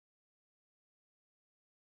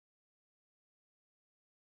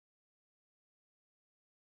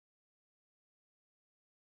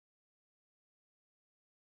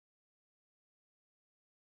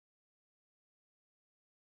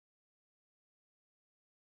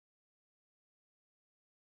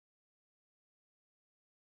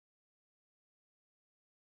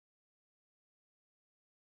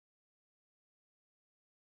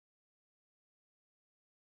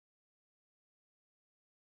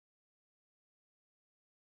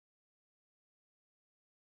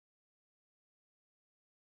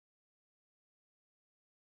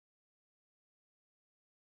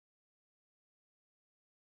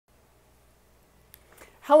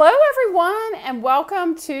Hello, everyone, and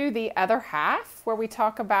welcome to The Other Half, where we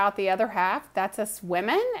talk about the other half. That's us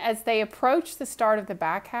women as they approach the start of the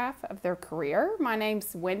back half of their career. My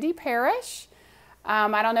name's Whitney Parrish.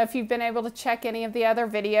 I don't know if you've been able to check any of the other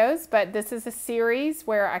videos, but this is a series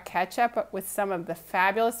where I catch up with some of the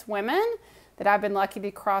fabulous women that I've been lucky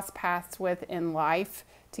to cross paths with in life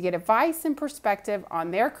to get advice and perspective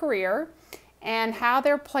on their career and how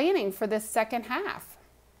they're planning for this second half.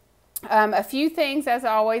 A few things, as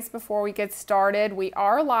always, before we get started. We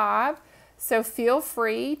are live, so feel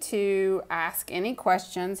free to ask any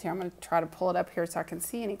questions. Here, I'm going to try to pull it up here so I can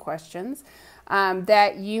see any questions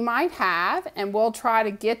that you might have, and we'll try to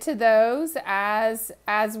get to those as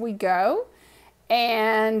we go.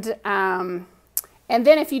 And then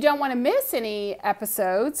if you don't want to miss any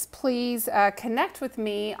episodes, please connect with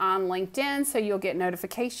me on LinkedIn so you'll get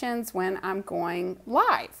notifications when I'm going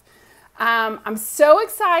live. I'm so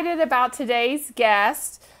excited about today's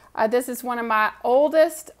guest. This is one of my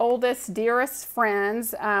oldest, dearest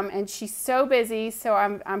friends, and she's so busy, so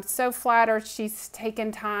I'm so flattered she's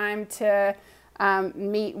taken time to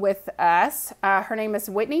meet with us. Her name is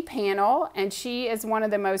Whitney Pannell, and she is one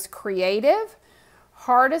of the most creative,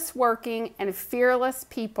 hardest working, and fearless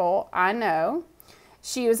people I know.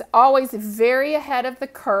 She is always very ahead of the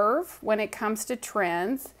curve when it comes to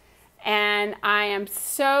trends. And I am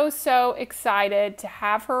so excited to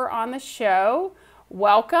have her on the show.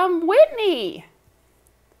 Welcome, Whitney.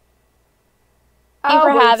 Thank you for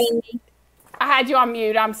having me. I had you on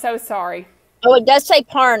mute. I'm so sorry. Oh, it does say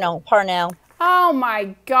Parnell. Oh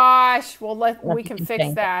my gosh. Well, we can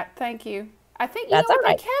fix that. Thank you. I think you know what,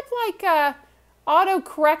 I kept like auto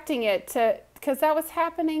correcting it because that was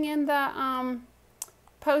happening in the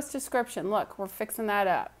post description. Look, we're fixing that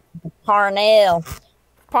up. Parnell,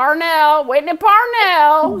 Whitney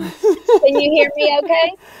Pannell. Can you hear me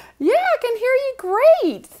okay? Yeah, I can hear you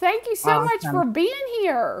great. Thank you so much for being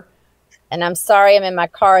here. And I'm sorry I'm in my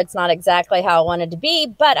car. It's not exactly how I wanted to be,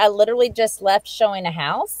 but I literally just left showing a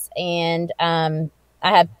house, and I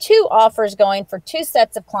have 2 offers going for 2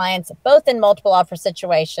 sets of clients, both in multiple offer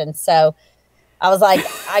situations. So I was like,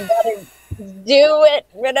 I got to do it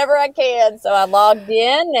whenever I can. So I logged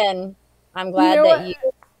in, and I'm glad that you...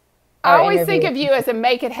 I always think of you as a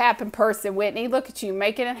make it happen person, Whitney. Look at you,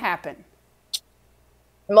 making it happen.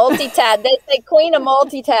 Multitask. They say queen of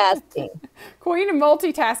multitasking. Queen of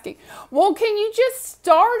multitasking. Well, can you just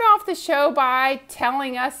start off the show by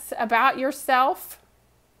telling us about yourself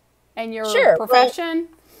and your profession?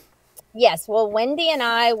 Yes. Well, Wendy and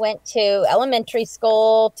I went to elementary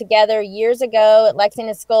school together years ago at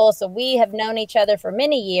Lexington School. So we have known each other for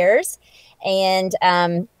many years. And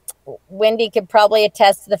Wendy could probably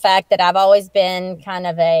attest to the fact that I've always been kind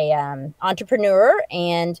of a entrepreneur,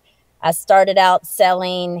 and I started out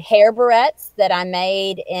selling hair barrettes that I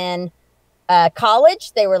made in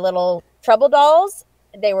college. They were little trouble dolls.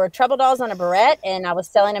 They were trouble dolls on a barrette, and I was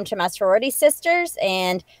selling them to my sorority sisters,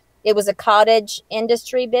 and it was a cottage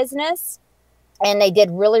industry business, and they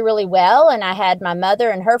did really well. And I had my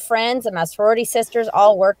mother and her friends and my sorority sisters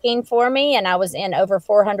all working for me, and I was in over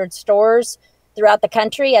 400 stores throughout the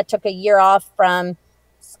country. I took a year off from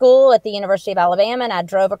school at the University of Alabama, and I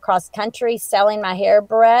drove across country selling my hair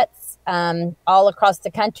barrettes all across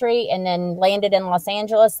the country, and then landed in Los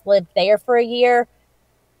Angeles, lived there for a year,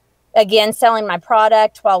 again selling my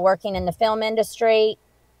product while working in the film industry.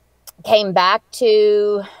 Came back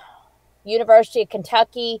to University of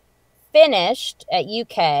Kentucky, finished at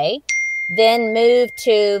UK, then moved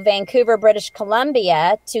to Vancouver, British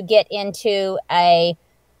Columbia to get into a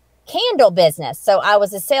candle business. So I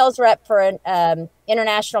was a sales rep for an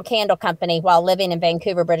international candle company while living in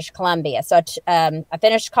Vancouver, British Columbia. So I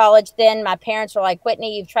finished college then. My parents were like,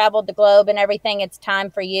 Whitney, you've traveled the globe and everything. It's time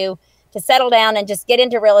for you to settle down and just get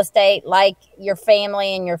into real estate like your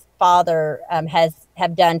family and your father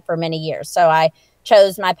have done for many years. So I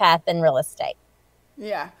chose my path in real estate.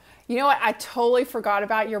 Yeah. You know what? I totally forgot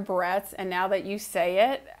about your barrettes, and now that you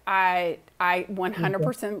say it, I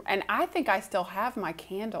 100%, and I think I still have my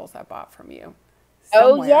candles I bought from you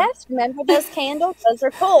somewhere. Oh yes, remember those candles? Those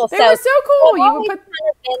are cool. They were so cool. You would put kind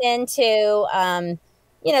of been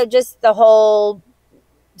into, just the whole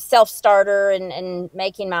self-starter and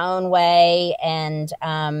making my own way, and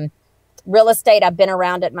real estate. I've been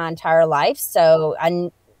around it my entire life, so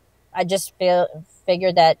I just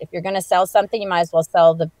figured that if you're going to sell something, you might as well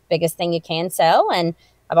sell the biggest thing you can sell. And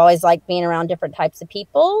I've always liked being around different types of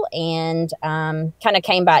people, and kind of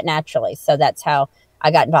came by it naturally. So that's how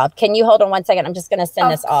I got involved. Can you hold on one second? I'm just going to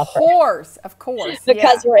send this offer. Of course.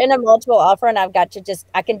 Because we're in a multiple offer, and I've got to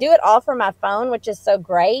I can do it all from my phone, which is so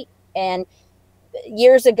great. And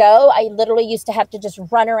years ago, I literally used to have to just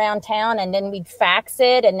run around town, and then we'd fax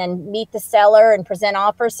it and then meet the seller and present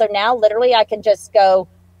offers. So now literally I can just go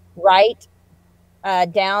right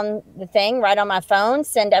down the thing right on my phone,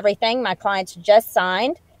 send everything my clients just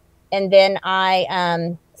signed, and then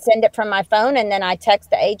I send it from my phone, and then I text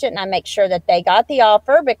the agent and I make sure that they got the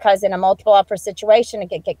offer, because in a multiple offer situation, it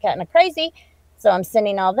can get kind of crazy. So I'm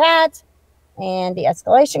sending all that and the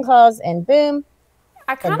escalation clause, and boom.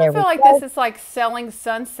 I And kind of there feel we like go. this is like selling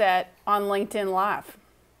sunset on LinkedIn Live.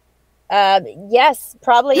 Yes,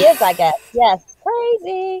 probably is, I guess. Yes,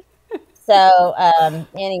 crazy. So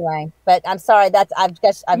anyway, but I'm sorry. I've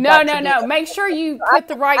No, got to no, do. no. Make sure you I put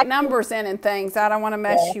the can, I right can, numbers in and things. I don't want to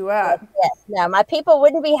mess yes, you yes, up. yes. No, my people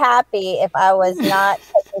wouldn't be happy if I was not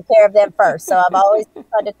taking care of them first. So I've always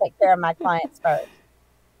tried to take care of my clients first.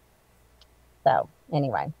 So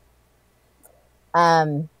anyway,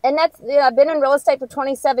 and that's, I've been in real estate for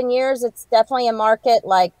 27 years. It's definitely a market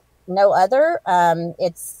like no other.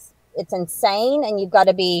 It's insane, and you've got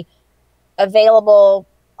to be available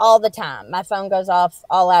all the time. My phone goes off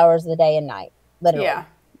all hours of the day and night, literally. Yeah.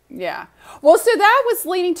 Yeah. Well, so that was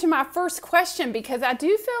leading to my first question, because I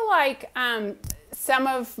do feel like some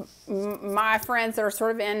of my friends that are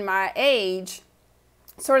sort of in my age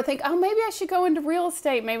sort of think, oh, maybe I should go into real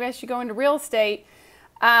estate. Maybe I should go into real estate.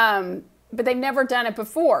 But they've never done it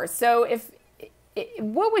before. So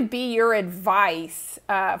what would be your advice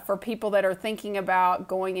for people that are thinking about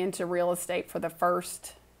going into real estate for the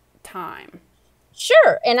first time?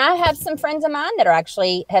 Sure. And I have some friends of mine that are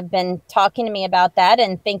actually have been talking to me about that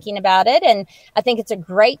and thinking about it. And I think it's a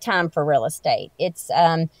great time for real estate. It's,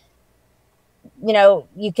 you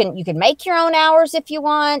can make your own hours if you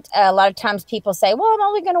want. A lot of times people say, well, I'm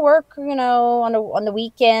only going to work, on the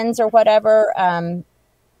weekends or whatever.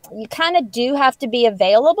 You kind of do have to be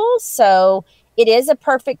available. So it is a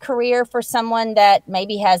perfect career for someone that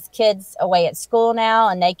maybe has kids away at school now,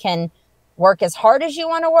 and they can work as hard as you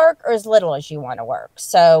want to work or as little as you want to work.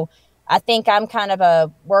 So I think I'm kind of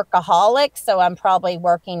a workaholic, so I'm probably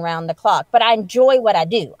working around the clock, but I enjoy what I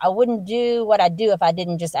do. I wouldn't do what I do if I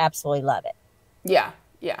didn't just absolutely love it. Yeah,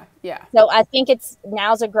 yeah, yeah, So I think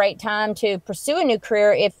now's a great time to pursue a new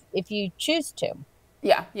career if you choose to.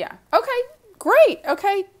 yeah, yeah. Okay, great.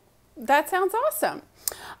 Okay, that sounds awesome.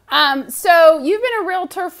 So you've been a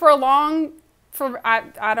realtor for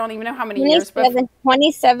I don't even know how many years, but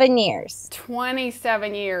 27 years.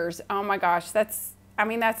 27 years. Oh my gosh, that's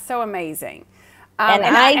so amazing. And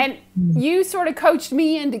And you sort of coached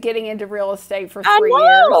me into getting into real estate for I 3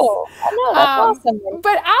 years. know, that's awesome.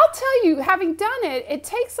 But I'll tell you, having done it, it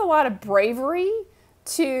takes a lot of bravery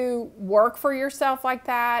to work for yourself like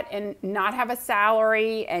that and not have a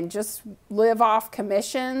salary and just live off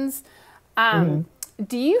commissions.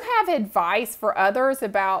 Do you have advice for others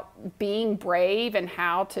about being brave and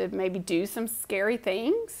how to maybe do some scary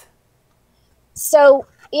things? So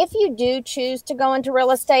if you do choose to go into real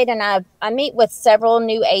estate, and I meet with several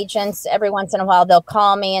new agents every once in a while, they'll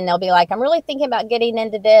call me and they'll be like, I'm really thinking about getting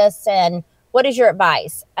into this, and what is your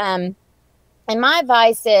advice? And my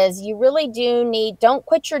advice is, you really do don't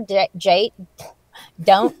quit your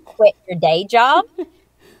don't quit your day job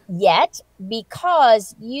yet,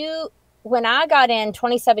 because when I got in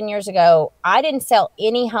 27 years ago, I didn't sell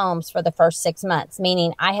any homes for the first 6 months,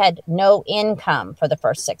 meaning I had no income for the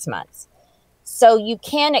first 6 months. So you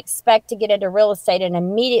can't expect to get into real estate and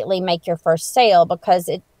immediately make your first sale, because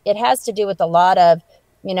it has to do with a lot of,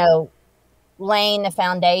 laying the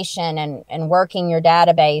foundation and working your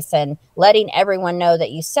database and letting everyone know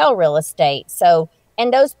that you sell real estate. So,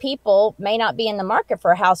 and those people may not be in the market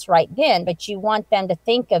for a house right then, but you want them to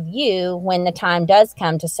think of you when the time does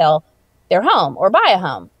come to sell their home or buy a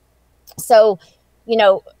home. So,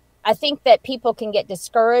 I think that people can get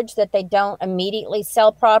discouraged that they don't immediately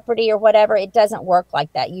sell property or whatever. It doesn't work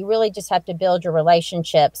like that. You really just have to build your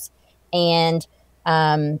relationships and,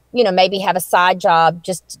 maybe have a side job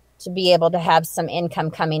just to be able to have some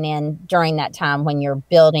income coming in during that time when you're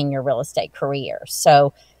building your real estate career.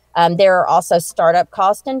 So there are also startup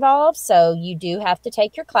costs involved. So you do have to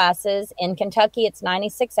take your classes. In Kentucky, it's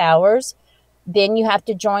 96 hours. Then you have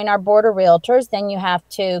to join our board of realtors. Then you have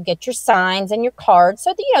to get your signs and your cards.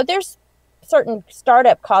 So, there's certain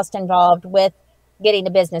startup cost involved with getting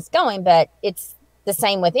the business going, but it's the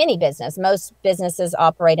same with any business. Most businesses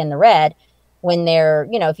operate in the red when they're,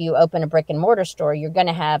 if you open a brick and mortar store, you're going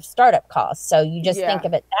to have startup costs. So you just think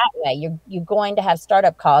of it that way. You're going to have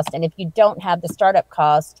startup costs. And if you don't have the startup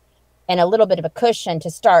cost and a little bit of a cushion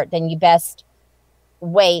to start, then you best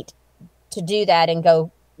wait to do that and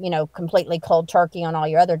go, completely cold turkey on all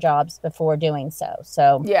your other jobs before doing so.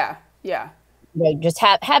 So Yeah, yeah. just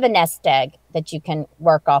have a nest egg that you can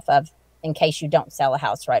work off of in case you don't sell a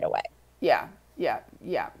house right away. Yeah, yeah,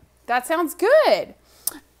 yeah. That sounds good.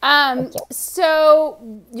 Thank you.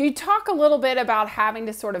 So you talk a little bit about having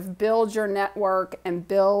to sort of build your network and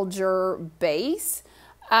build your base.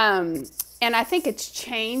 Um, and I think it's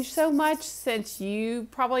changed so much since you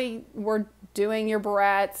probably were doing your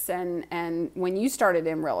barrettes and when you started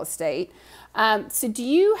in real estate. So do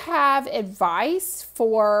you have advice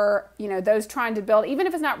for, those trying to build, even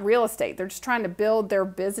if it's not real estate, they're just trying to build their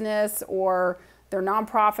business or their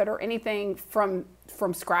nonprofit or anything from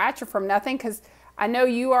scratch or from nothing? Because I know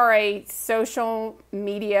you are a social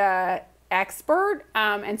media expert,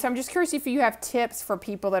 and so I'm just curious if you have tips for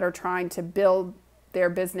people that are trying to build their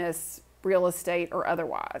business, real estate or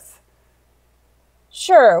otherwise.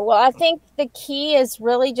 Sure. Well, I think the key is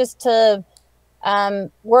really just to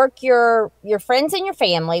work your friends and your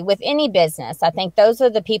family with any business. I think those are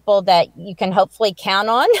the people that you can hopefully count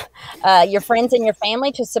on, your friends and your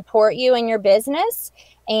family to support you in your business.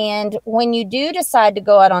 And when you do decide to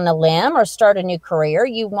go out on a limb or start a new career,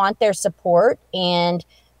 you want their support, and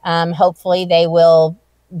hopefully they will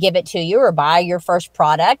give it to you or buy your first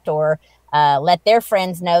product, or let their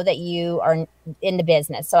friends know that you are in the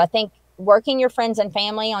business. So I think working your friends and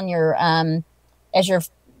family on your as your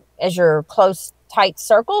as your close tight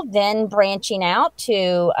circle, then branching out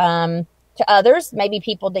to others, maybe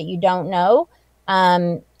people that you don't know.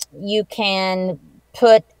 You can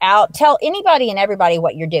tell anybody and everybody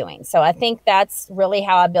what you're doing. So I think that's really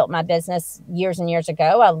how I built my business years and years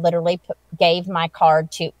ago. I literally gave my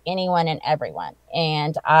card to anyone and everyone,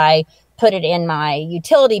 and I put it in my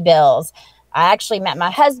utility bills. I actually met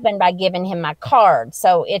my husband by giving him my card.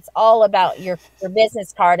 So it's all about your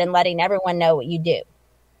business card and letting everyone know what you do.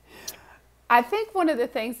 I think one of the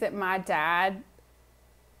things that my dad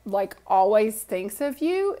like always thinks of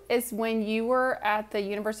you is when you were at the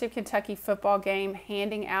University of Kentucky football game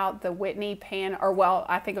handing out the Whitney Pannell, or well,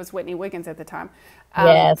 I think it was Whitney Wiggins at the time,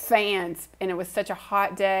 Yes, fans, and it was such a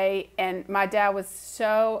hot day, and my dad was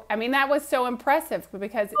so, I mean, that was so impressive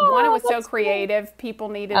because one, it oh, was so that's cool. creative, people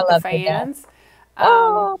I needed the love your dad. fans, um,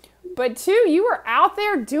 Oh, but two, you were out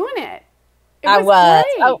there doing it. It I was was.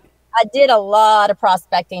 Oh, great. I did a lot of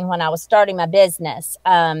prospecting when I was starting my business.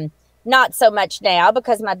 Not so much now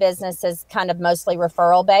because my business is kind of mostly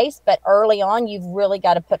referral based, but early on, you've really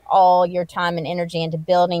got to put all your time and energy into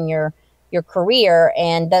building your career.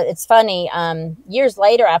 And it's funny, years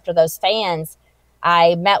later after those fans,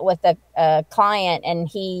 I met with a client, and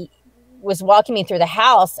he was walking me through the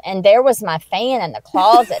house, and there was my fan in the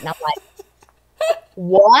closet. And I'm like,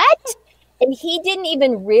 what? And he didn't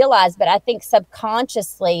even realize, but I think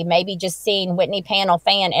subconsciously, maybe just seeing Whitney Pannell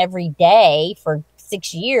fan every day for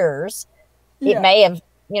 6 years, it Yeah. may have,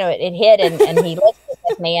 it hit, and he looked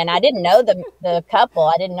with me. And I didn't know the couple.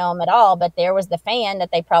 I didn't know them at all, but there was the fan that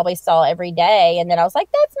they probably saw every day. And then I was like,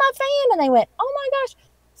 that's my fan. And they went, oh my gosh.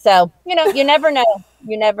 So, you never know.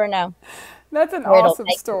 You never know That's an where it'll awesome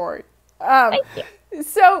take you. story. Um, Thank you.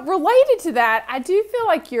 so, related to that, I do feel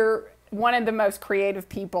like you're one of the most creative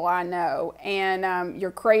people I know. And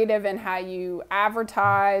you're creative in how you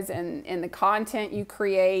advertise and in the content you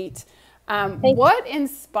create. Thank you. What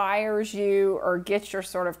inspires you or gets your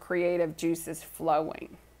sort of creative juices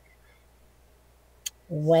flowing?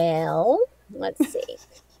 Well, let's see.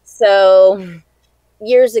 So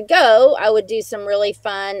years ago, I would do some really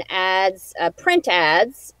fun ads, print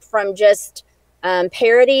ads from just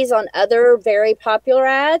parodies on other very popular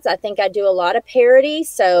ads. I think I do a lot of parody.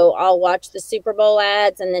 So I'll watch the Super Bowl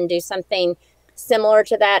ads and then do something similar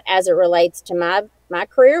to that as it relates to my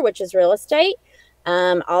career, which is real estate.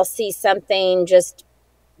 I'll see something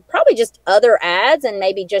probably just other ads, and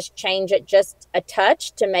maybe just change it just a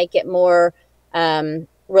touch to make it more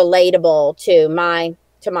relatable to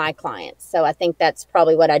my clients. So I think that's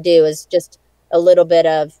probably what I do, is just a little bit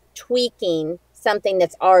of tweaking something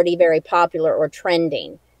that's already very popular or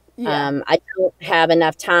trending. Yeah. I don't have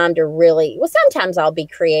enough time to really, well, sometimes I'll be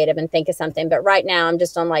creative and think of something, but right now I'm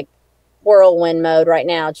just on like whirlwind mode right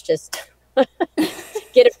now. It's just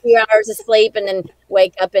get a few hours of sleep and then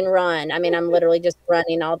wake up and run. I mean, I'm literally just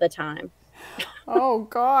running all the time Oh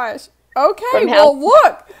gosh. Okay. from house Well,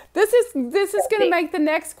 look, this is going to to make the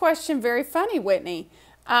next question very funny, Whitney,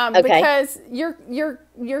 okay. because you're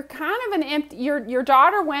kind of an empty. Your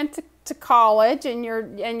daughter went to college, and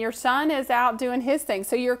your son is out doing his thing.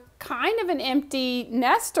 So you're kind of an empty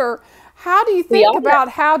nester. How do you We think are. about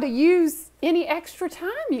how to use any extra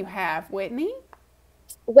time you have, Whitney?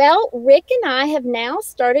 Well, Rick and I have now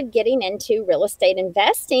started getting into real estate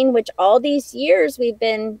investing, which all these years we've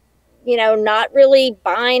been not really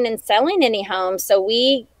buying and selling any homes. So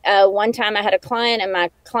we, one time I had a client, and my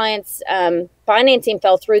client's financing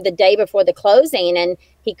fell through the day before the closing, and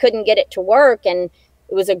he couldn't get it to work. And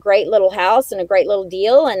it was a great little house and a great little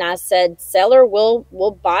deal. And I said, seller,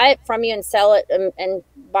 we'll buy it from you and sell it and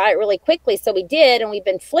buy it really quickly. So we did, and we've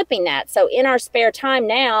been flipping that. So in our spare time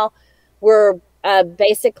now, we're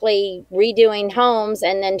basically redoing homes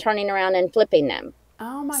and then turning around and flipping them.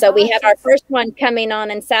 Oh my So gosh, we have our first one coming on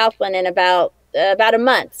in Southland in about a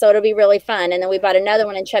month. So it'll be really fun. And then we bought another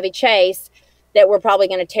one in Chevy Chase that we're probably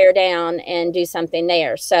going to tear down and do something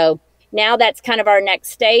there. So now that's kind of our next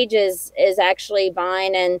stage is actually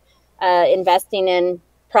buying and investing in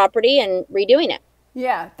property and redoing it.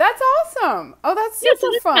 Yeah, that's awesome. Oh, that's super So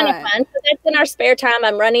that's fun. kind of fun. So that's in our spare time.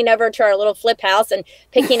 I'm running over to our little flip house and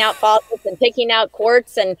picking out faucets and picking out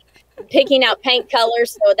quartz and picking out paint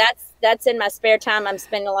colors. So that's in my spare time. I'm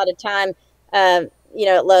spending a lot of time, at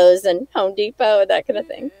Lowe's and Home Depot and that kind of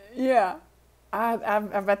thing. Yeah, I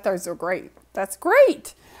bet those are great. That's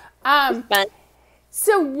great. Fun.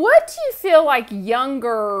 So what do you feel like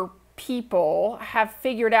younger people have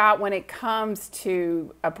figured out when it comes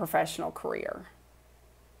to a professional career?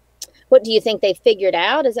 What do you think they figured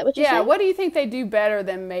out? Is that what you're saying? Yeah, what do you think they do better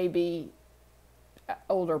than maybe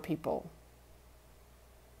older people?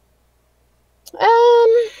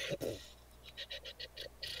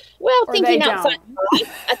 Well, Or thinking they outside. don't?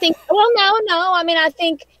 I think, well, no. I mean, I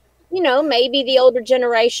think, maybe the older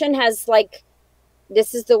generation has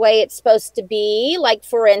this is the way it's supposed to be. Like,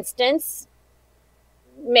 for instance,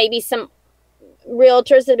 maybe some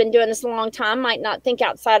realtors that have been doing this a long time might not think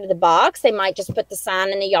outside of the box. They might just put the sign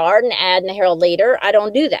in the yard and ad in the Herald Leader. I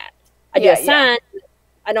don't do that. I do a sign.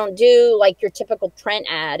 I don't do like your typical print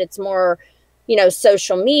ad. It's more,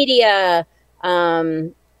 social media.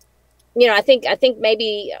 I think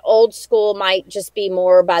maybe old school might just be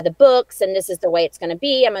more by the books, and this is the way it's going to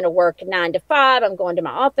be. I'm going to work 9 to 5. I'm going to my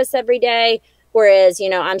office every day. Whereas,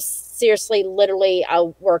 I'm seriously, literally, I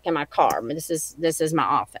work in my car. This is my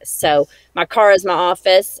office. So my car is my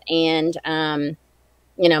office, and,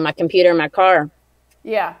 my computer and my car.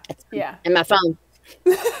 Yeah. Yeah. And my phone.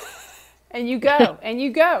 And you go. And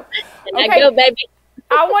I go, baby.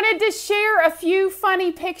 I wanted to share a few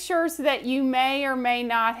funny pictures that you may or may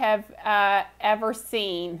not have ever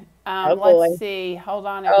seen. Let's see. Hold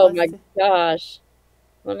on. Gosh.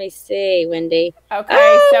 Let me see, Wendy.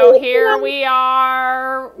 Okay, so here we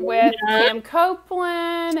are with Kim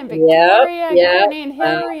Copeland and Victoria, Courtney and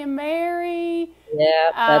Hillary and Mary.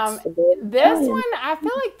 Yeah, that's this one, I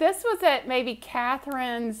feel like this was at maybe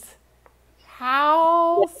Catherine's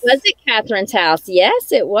house. Was it Catherine's house?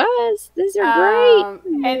 Yes, it was. These are great.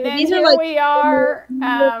 And then here we are.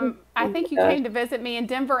 I think you came to visit me in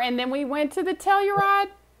Denver, and then we went to the Telluride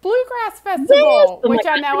Bluegrass Festival, which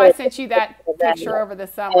I know I sent you that picture over the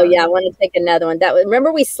summer. Oh yeah, I want to take another one.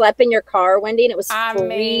 Remember we slept in your car, Wendy, and it was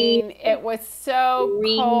it was so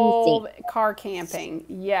cold. Car camping,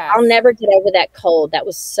 yes. I'll never get over that cold. That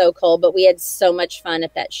was so cold, but we had so much fun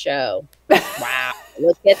at that show. Wow,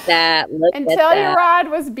 look at that! And Telluride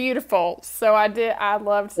was beautiful, so I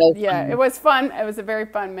loved. It was fun. It was a very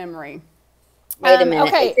fun memory. Wait a minute.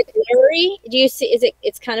 Okay, is it blurry? Do you see?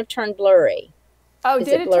 It's kind of turned blurry. Oh,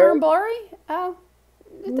 did it turn blurry? Oh,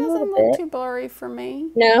 it doesn't look too blurry for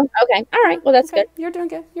me. No? Okay. All right. Well, that's good. You're doing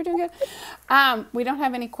good. We don't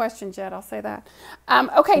have any questions yet. I'll say that.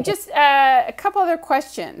 Okay, just a couple other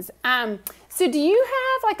questions. So do you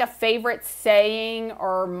have like a favorite saying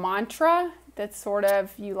or mantra that's sort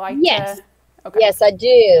of you like to? Okay. Yes, I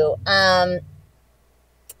do.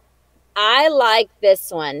 I like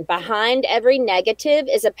this one. Behind every negative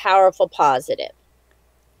is a powerful positive.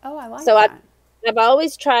 Oh, I like that. I've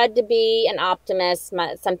always tried to be an optimist,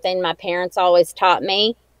 something my parents always taught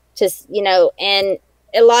me to, and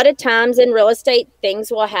a lot of times in real estate, things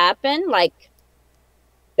will happen. Like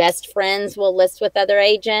best friends will list with other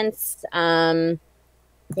agents. Someone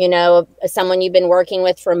you've been working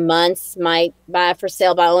with for months might buy for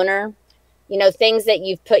sale by owner, things that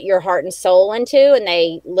you've put your heart and soul into and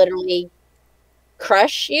they literally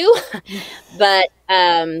crush you. But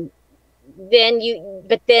then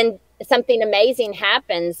something amazing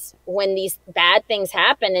happens when these bad things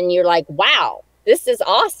happen and you're like, wow, this is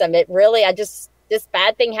awesome. This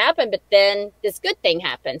bad thing happened, but then this good thing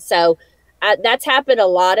happened. So that's happened a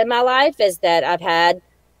lot in my life is that I've had,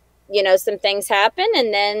 some things happen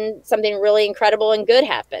and then something really incredible and good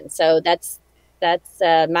happen. So that's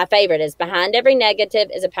my favorite is behind every negative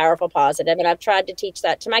is a powerful positive. And I've tried to teach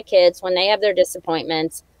that to my kids when they have their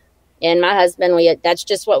disappointments. And my husband, that's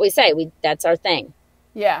just what we say. That's our thing.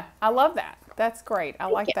 Yeah, I love that. That's great. I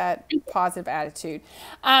Thank like you. that positive attitude.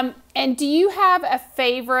 And do you have a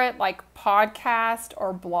favorite like podcast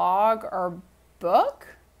or blog or book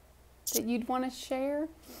that you'd want to share?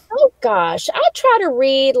 Oh gosh, I try to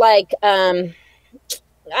read like I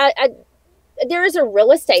there is a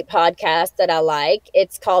real estate podcast that I like.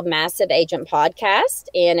 It's called Massive Agent Podcast,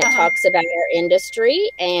 and it Uh-huh. talks about our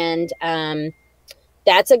industry, and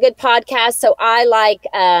that's a good podcast. So I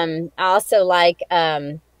also like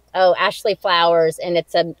oh, Ashley Flowers, and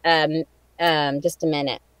it's a just a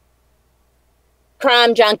minute.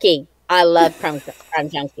 Crime Junkie. I love Crime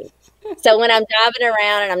Junkie. So when I'm driving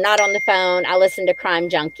around and I'm not on the phone, I listen to Crime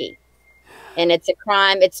Junkie. And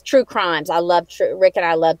it's true crimes. Rick and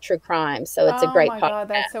I love true crime. So it's a Oh great my podcast. God,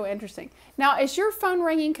 that's so interesting. Now, is your phone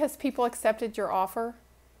ringing because people accepted your offer?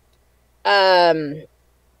 Um,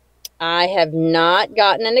 I have not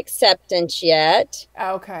gotten an acceptance yet.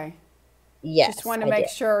 Okay. Just Yes, want to I make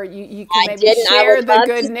did. sure you can I maybe didn't. I share would the love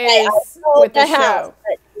good to say I news sold with the the house, show.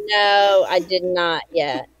 but no, I did not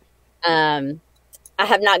yet. Um, I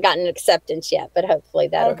have not gotten an acceptance yet, but hopefully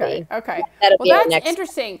Okay, okay. that'll Well, be our that's next.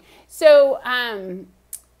 interesting. So,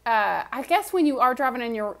 I guess when you are driving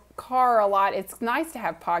in your car a lot, it's nice to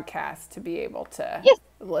have podcasts to be able to Yes,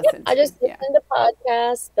 yep. listen I to. just Yeah. listen to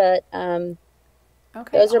podcasts, but Okay,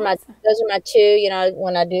 awesome. those are my two. You know,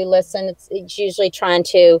 when I do listen, it's usually trying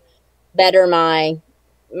to better my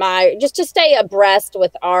just to stay abreast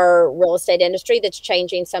with our real estate industry that's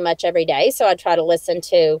changing so much every day. So I try to listen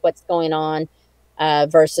to what's going on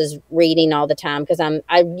versus reading all the time, because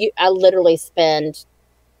I literally spend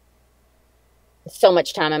so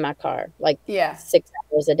much time in my car, like Yeah. 6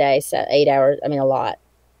 hours a day, so 8 hours. I mean, a lot.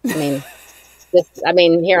 I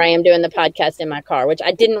mean, here I am doing the podcast in my car, which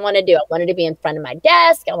I didn't want to do. I wanted to be in front of my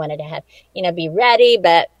desk. I wanted to have, be ready,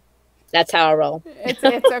 but that's how I roll. It's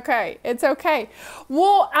okay. It's okay.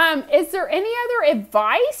 Well, is there any other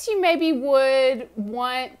advice you maybe would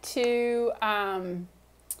want to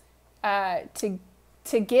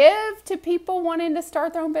give to people wanting to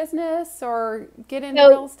start their own business or get into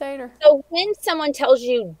real estate? Or So when someone tells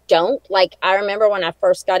you don't, like I remember when I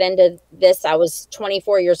first got into this, I was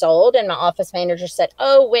 24 years old, and my office manager said,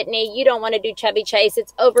 "Oh, Whitney, you don't want to do Chevy Chase.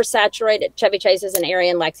 It's oversaturated." Chevy Chase is an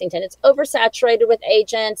area in Lexington. It's oversaturated with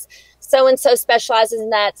agents. So and so specializes in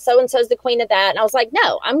that. So and so is the queen of that. And I was like,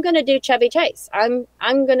 "No, I'm going to do Chevy Chase. I'm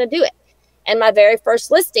going to do it." And my very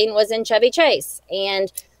first listing was in Chevy Chase,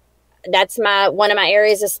 and that's one of my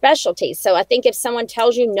areas of specialty. So I think if someone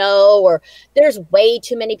tells you no, or there's way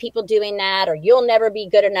too many people doing that, or you'll never be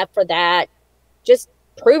good enough for that, just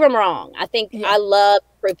prove them wrong. I think yeah. I love to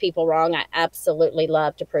prove people wrong. I absolutely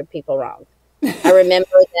love to prove people wrong. I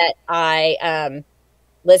remember that I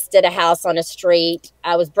listed a house on a street.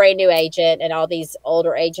 I was brand new agent, and all these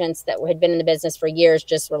older agents that had been in the business for years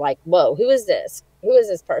just were like, "Whoa, who is this? Who is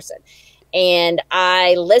this person?" And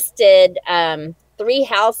I listed 3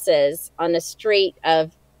 houses on the street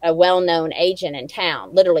of a well-known agent in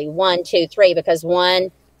town, literally 1, 2, 3, because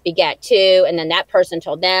one begat 2, and then that person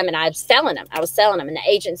told them, and I was selling them. And the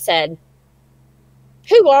agent said,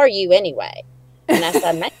 "Who are you anyway?" And I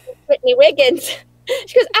said, "My name is Whitney Wiggins."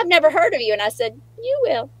 She goes, "I've never heard of you." And I said, "You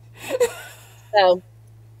will." So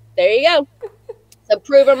there you go. So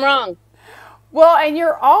prove them wrong. Well, and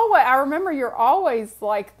I remember you're always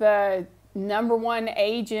like the #1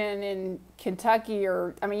 agent in Kentucky,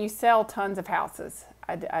 you sell tons of houses.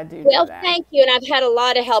 I do know Well, that. thank you. And I've had a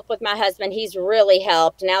lot of help with my husband. He's really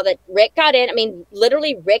helped. Now that Rick got in,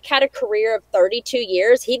 literally, Rick had a career of 32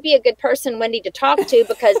 years. He'd be a good person, Wendy, to talk to,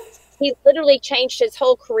 because he's literally changed his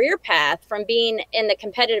whole career path from being in the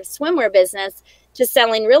competitive swimwear business to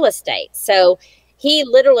selling real estate. So he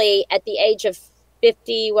literally, at the age of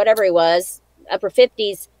 50, whatever he was, upper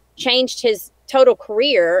 50s, changed his total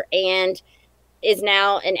career and is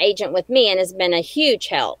now an agent with me and has been a huge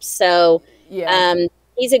help. So Yeah.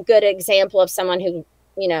 He's a good example of someone who,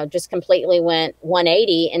 just completely went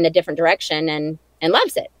 180 in the different direction and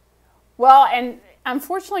loves it. Well, and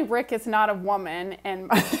unfortunately, Rick is not a woman, and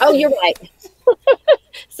Oh, you're right.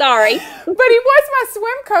 Sorry. but he was my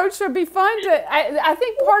swim coach, so it'd be fun to. I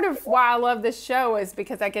think part of why I love this show is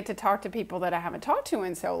because I get to talk to people that I haven't talked to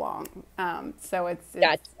in so long. So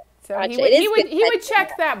Gotcha. so Gotcha. he would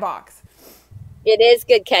check that box. It is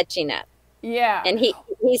good catching up. Yeah. And he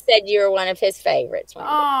said you were one of his favorites.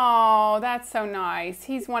 Oh, that's so nice.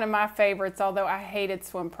 He's one of my favorites, although I hated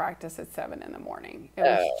swim practice at 7 in the morning. It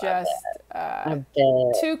was just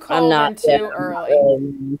too cold and too early. I'm not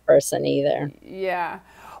really a person either. Yeah.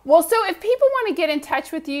 Well, so if people want to get in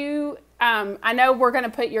touch with you, I know we're going to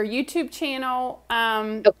put your YouTube channel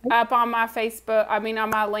up on my Facebook, on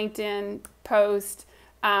my LinkedIn post.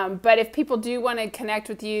 But if people do want to connect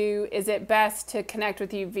with you, is it best to connect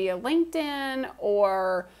with you via LinkedIn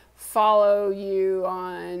or follow you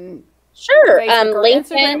on Sure. Facebook or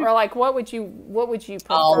LinkedIn, Instagram, or like what would you prefer?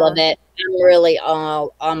 all of it.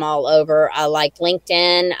 I'm all over. I like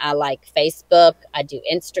LinkedIn. I like Facebook. I do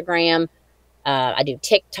Instagram. I do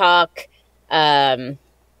TikTok, Are you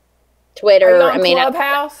Twitter. on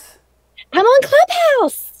Clubhouse? I'm on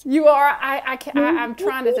Clubhouse. You are. I'm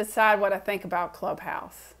trying to decide what I think about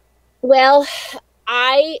Clubhouse. Well,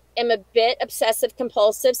 I am a bit obsessive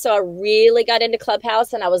compulsive, so I really got into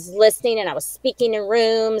Clubhouse, and I was listening and I was speaking in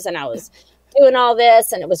rooms and I was doing all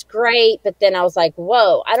this, and it was great. But then I was like,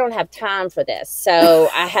 whoa, I don't have time for this. So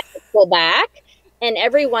I had to pull back. And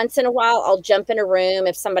every once in a while, I'll jump in a room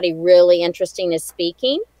if somebody really interesting is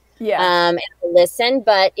speaking. Yeah. And listen,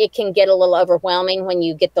 but it can get a little overwhelming when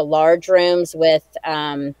you get the large rooms with,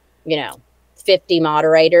 50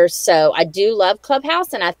 moderators. So I do love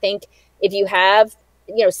Clubhouse. And I think if you have,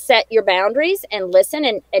 set your boundaries and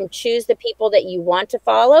listen and choose the people that you want to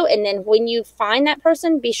follow. And then when you find that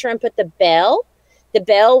person, be sure and put the bell. The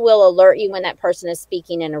bell will alert you when that person is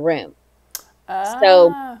speaking in a room.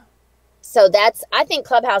 So I think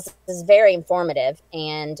Clubhouse is very informative,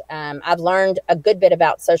 and I've learned a good bit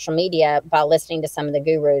about social media by listening to some of the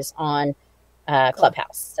gurus on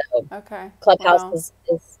Clubhouse. So Clubhouse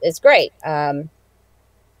is great.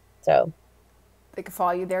 So they can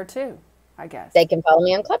follow you there too, I guess. They can follow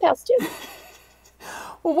me on Clubhouse too.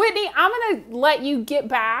 Well, Whitney, I'm going to let you get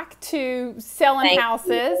back to selling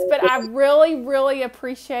houses, but I really, really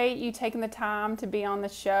appreciate you taking the time to be on the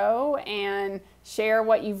show and share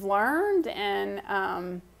what you've learned.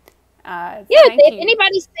 And if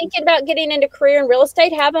anybody's thinking about getting into career in real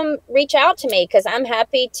estate, have them reach out to me, because I'm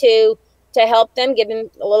happy to help them, give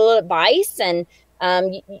them a little advice. And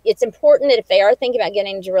it's important that if they are thinking about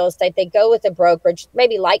getting into real estate, they go with a brokerage,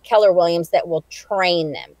 maybe like Keller Williams, that will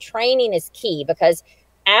train them. Training is key, because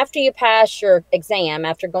after you pass your exam,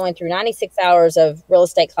 after going through 96 hours of real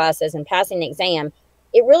estate classes and passing the exam,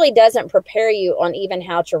 it really doesn't prepare you on even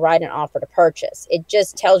how to write an offer to purchase. It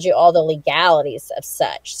just tells you all the legalities of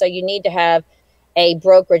such. So you need to have a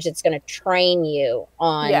brokerage that's going to train you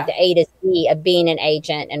on the A to Z of being an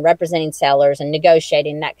agent and representing sellers and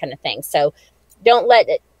negotiating, that kind of thing. So don't let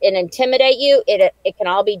it intimidate you. It can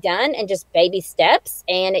all be done in just baby steps.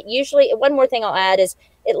 And it usually, one more thing I'll add is,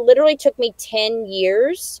 it literally took me 10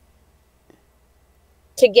 years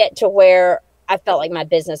to get to where I felt like my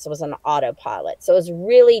business was on autopilot. So it was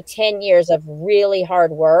really 10 years of really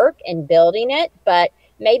hard work and building it. But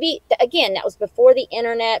maybe, again, that was before the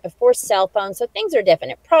internet, before cell phones. So things are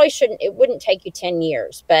different. It wouldn't take you 10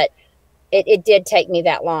 years, but it did take me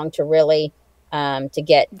that long to really, to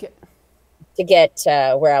get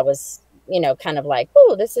where I was, kind of like,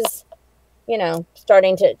 oh, this is,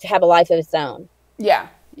 starting to have a life of its own. Yeah.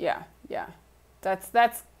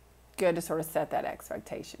 That's good to sort of set that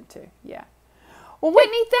expectation too. Yeah. Well,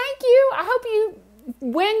 Whitney, thank you. I hope you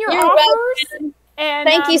win your offers. Welcome. And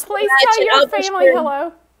thank you so please much. tell your family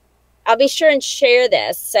hello. I'll be sure and share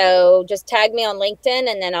this. So just tag me on LinkedIn,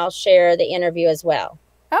 and then I'll share the interview as well.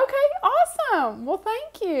 Okay, awesome. Well,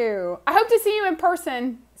 thank you. I hope to see you in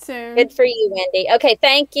person soon. Good for you, Wendy. Okay,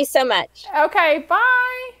 thank you so much. Okay,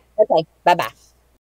 bye. Okay, bye-bye.